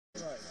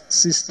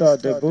Sister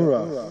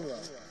Deborah,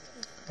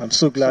 I'm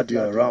so glad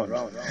you're around.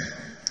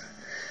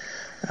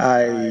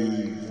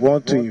 I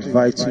want to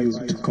invite you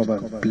to come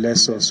and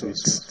bless us with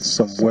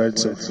some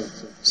words of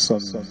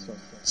some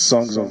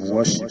songs of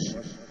worship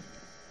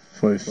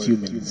for a few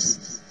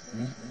minutes.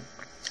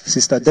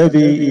 Sister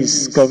Debby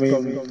is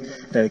coming,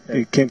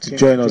 came to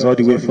join us all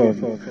the way from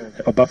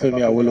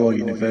Obafemi Awolowo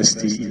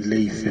University in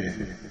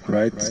Ile-Ife,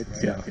 right?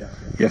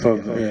 Yeah,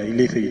 from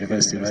Ile-Ife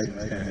University,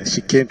 right?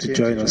 She came to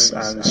join us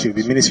and she'll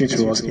be ministering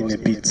to us in a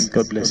bit.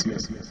 God bless you.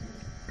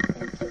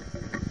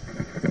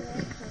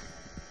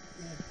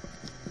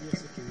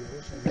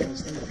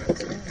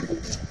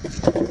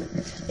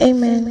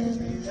 Amen.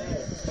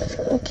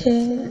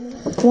 Okay,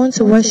 I want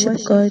to worship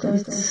God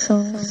with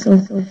songs, so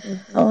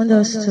I want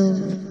us to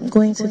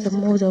go into the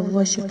mood of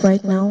worship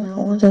right now. I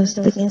want us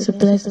to begin to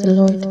bless the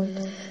Lord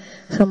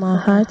from our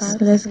hearts.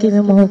 Let's give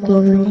Him all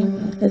glory.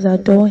 Let's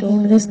adore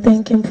Him. Let's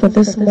thank Him for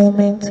this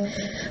moment,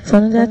 for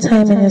another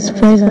time in His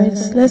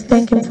presence. Let's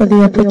thank Him for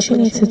the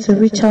opportunity to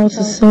reach out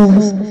to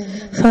souls.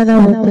 Father,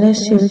 we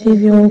bless You. We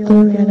give You all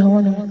glory and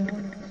honor.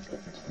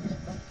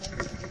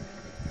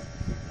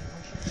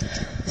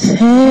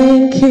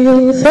 Thank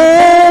You, Lord.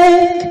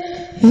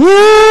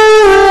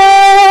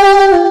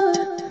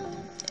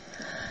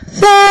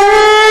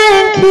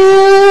 Thank You,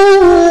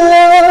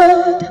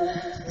 Lord.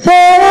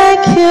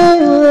 Thank You,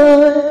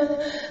 Lord,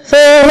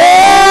 for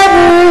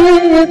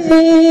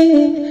everything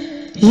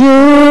You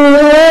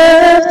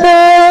have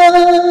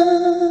done.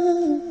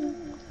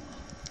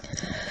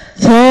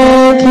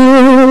 Thank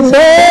You, Lord.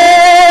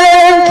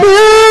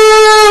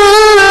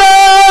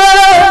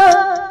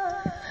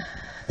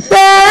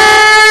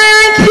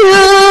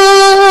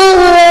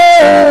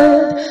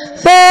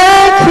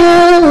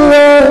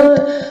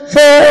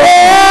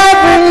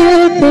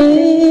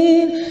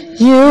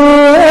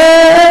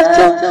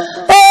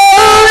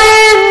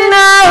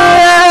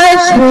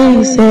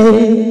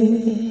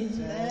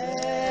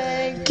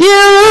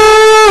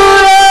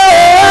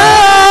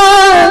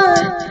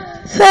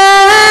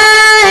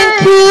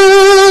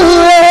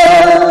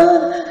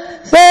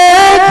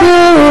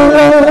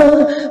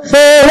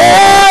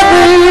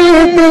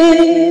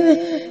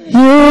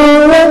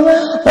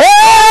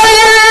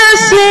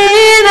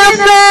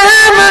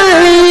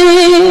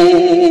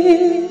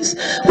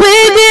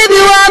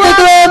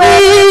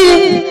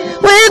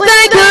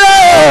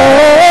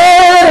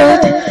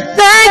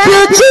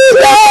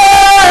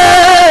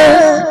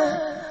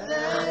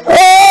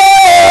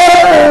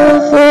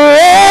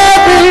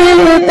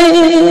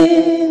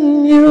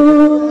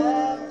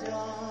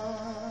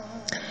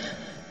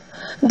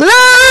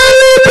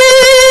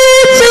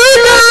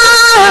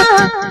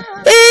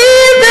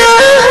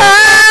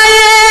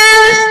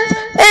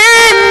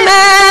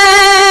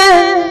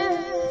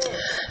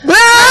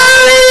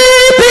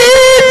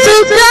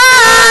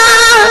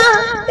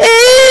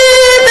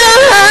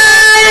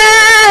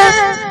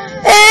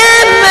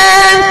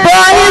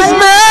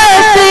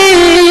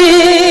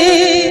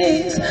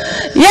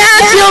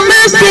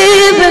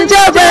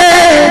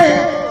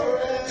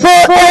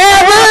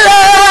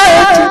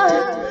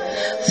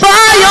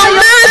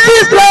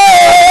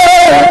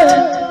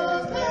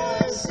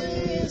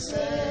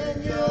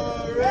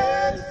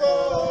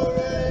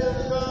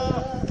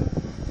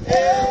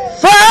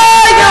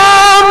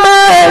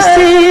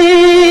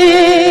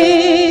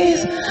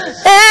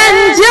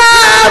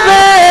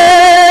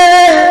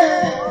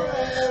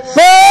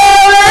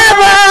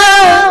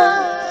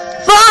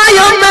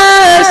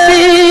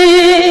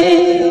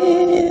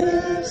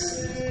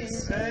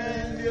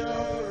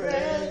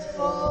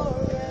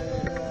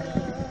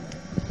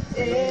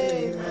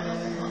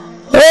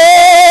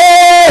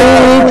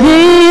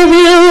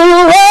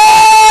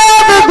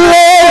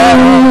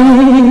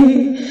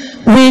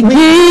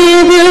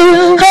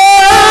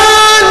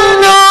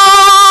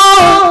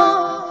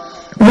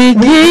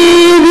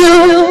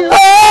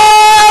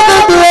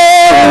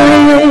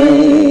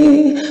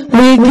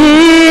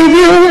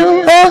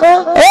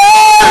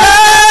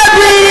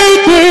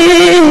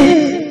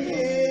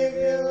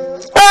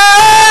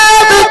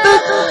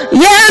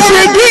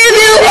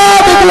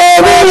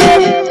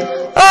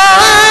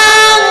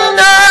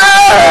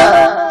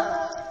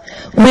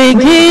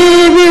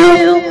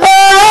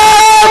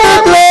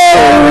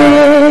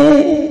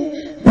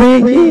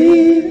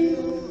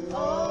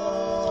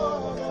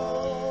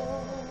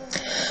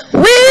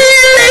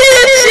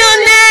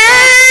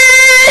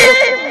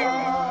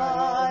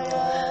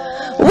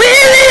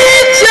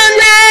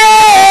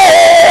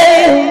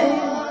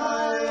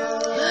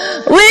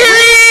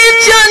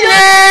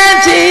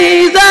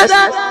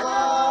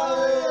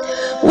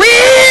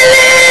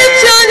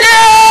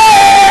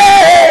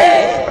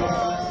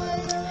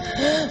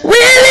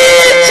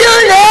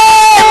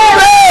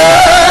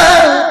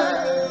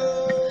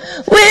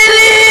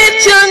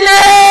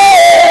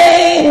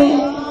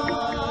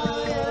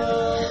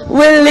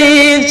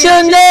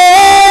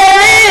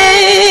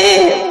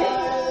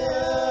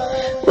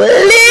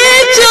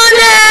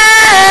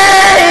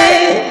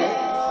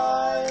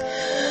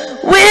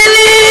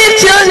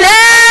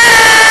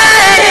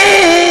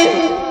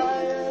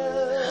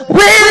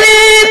 We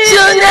lift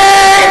your name.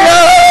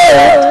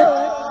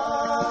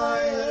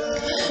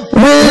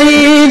 We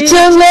lift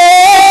your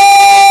name,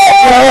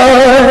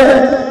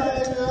 Lord.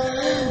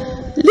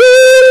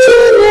 Lift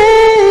your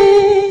name.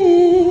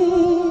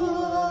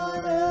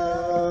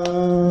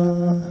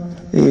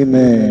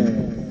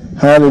 Amen.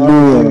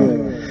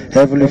 Hallelujah.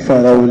 Heavenly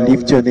Father, we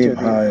lift your name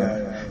higher.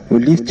 We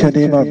lift your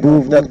name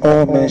above, that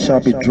all men shall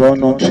be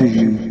drawn unto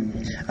you.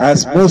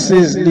 As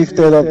Moses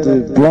lifted up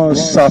the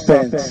bronze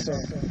serpent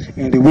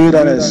in the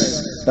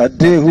wilderness, that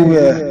they who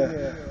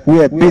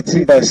were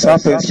beaten by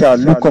serpents shall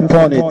look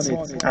upon it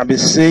and be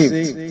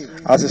saved.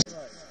 As a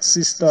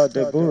Sister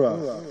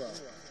Deborah,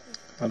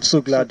 I'm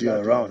so glad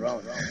you're around.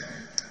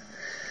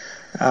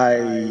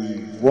 I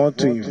want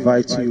to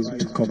invite you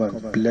to come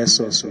and bless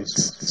us with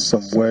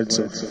some words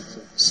of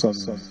some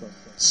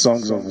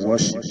songs of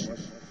worship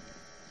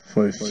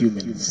for a few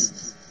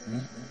minutes.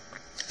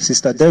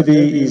 Sister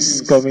Debby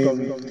is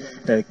coming,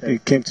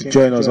 came to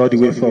join us all the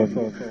way from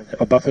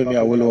Obafemi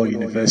Awolowo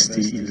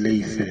University in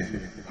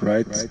Ile-Ife,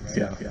 right?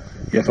 Yeah,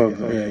 from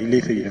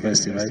Ile-Ife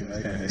University,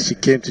 right? She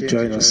came to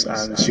join us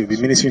and she'll be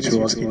ministering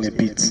to us in a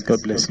bit.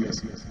 God bless you.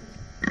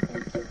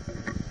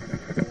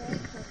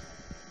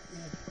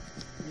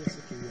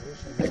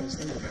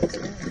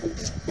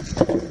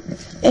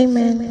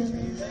 Amen.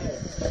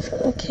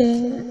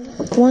 Okay,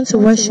 I want to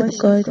worship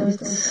God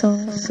with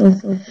songs, so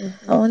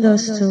I want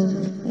us to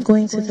go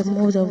into the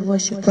mode of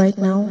worship right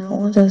now. I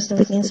want us to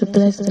begin to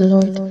bless the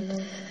Lord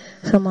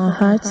from our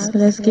hearts.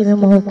 Let's give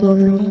Him all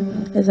glory.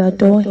 Let's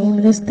adore Him.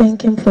 Let's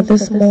thank Him for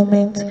this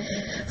moment,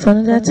 for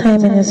another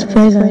time in His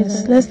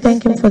presence. Let's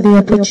thank Him for the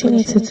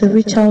opportunity to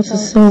reach out to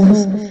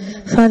souls.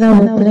 Father,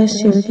 we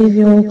bless you. We give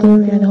you all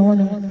glory and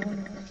honor.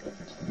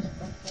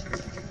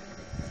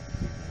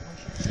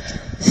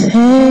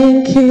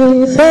 Thank you,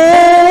 Lord.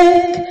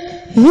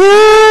 Thank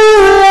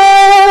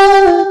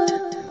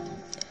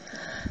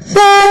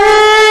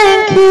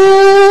you,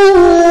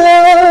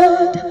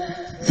 Lord.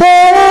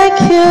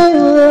 Thank you,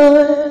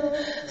 Lord,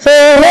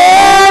 for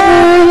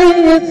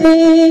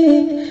everything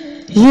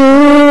you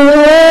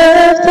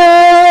have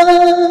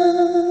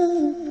done.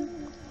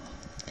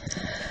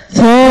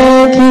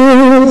 Thank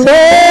you,